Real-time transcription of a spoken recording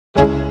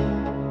Let's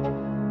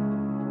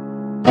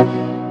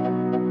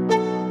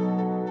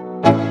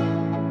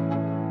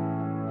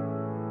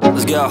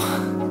go.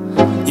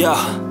 Yo,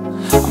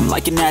 I'm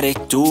like an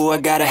addict, do I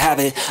gotta have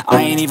it.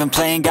 I ain't even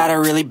playing, got a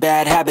really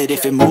bad habit.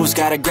 If it moves,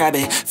 gotta grab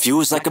it,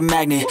 fuse like a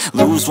magnet.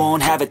 Lose,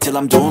 won't have it till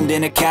I'm doomed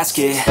in a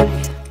casket.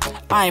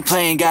 I ain't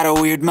playing, got a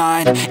weird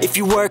mind. If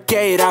you work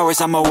 8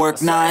 hours, I'ma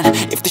work 9.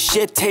 If the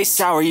shit tastes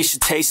sour, you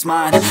should taste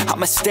mine.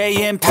 I'ma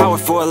stay in power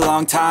for a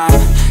long time.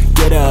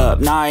 Get up,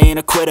 nah, I ain't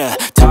a quitter.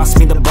 Toss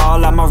me the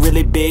ball, I'm a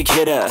really big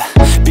hitter.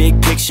 Big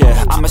picture,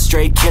 I'm a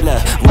straight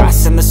killer.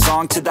 Rising the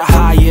song to the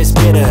highest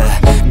bidder.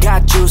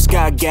 Got juice,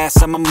 got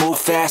gas, I'ma move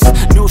fast.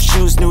 New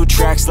shoes, new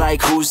tracks,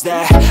 like who's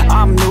that?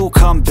 I'm new,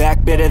 come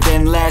back, better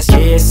than last.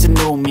 Yeah, it's a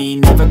new me,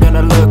 never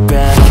gonna look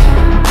back.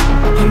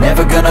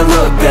 Never gonna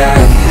look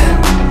back.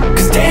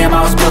 Cause damn,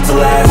 I was built to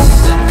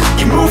last.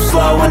 You move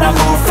slow and I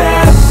move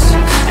fast,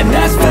 and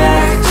that's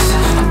facts.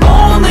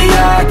 Only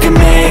I can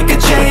make a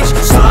change.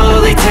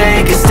 Slowly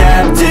take a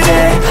step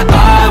today.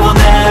 I will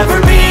never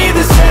be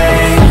the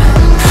same,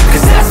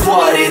 cause that's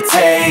what it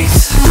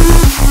takes.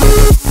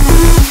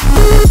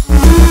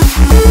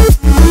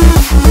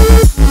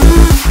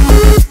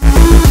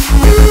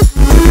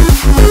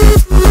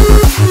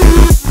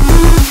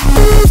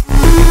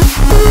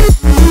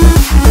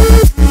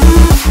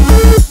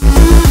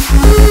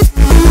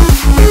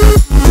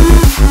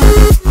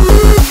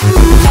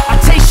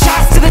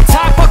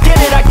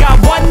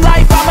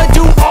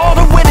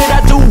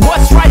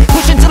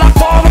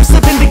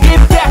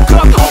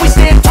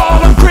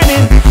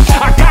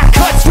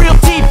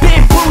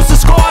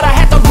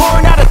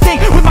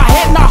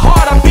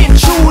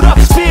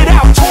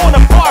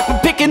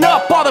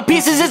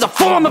 Pieces is a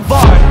form of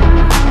art.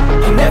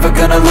 I'm never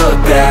gonna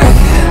look back.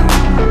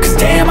 Cause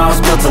damn, I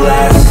was built to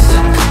last.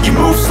 You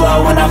move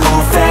slow and I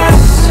move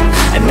fast,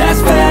 and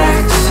that's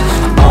facts.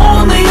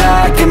 Only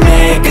I can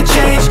make a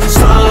change.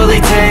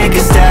 Slowly take a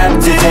step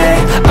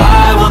today.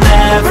 I will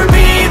never be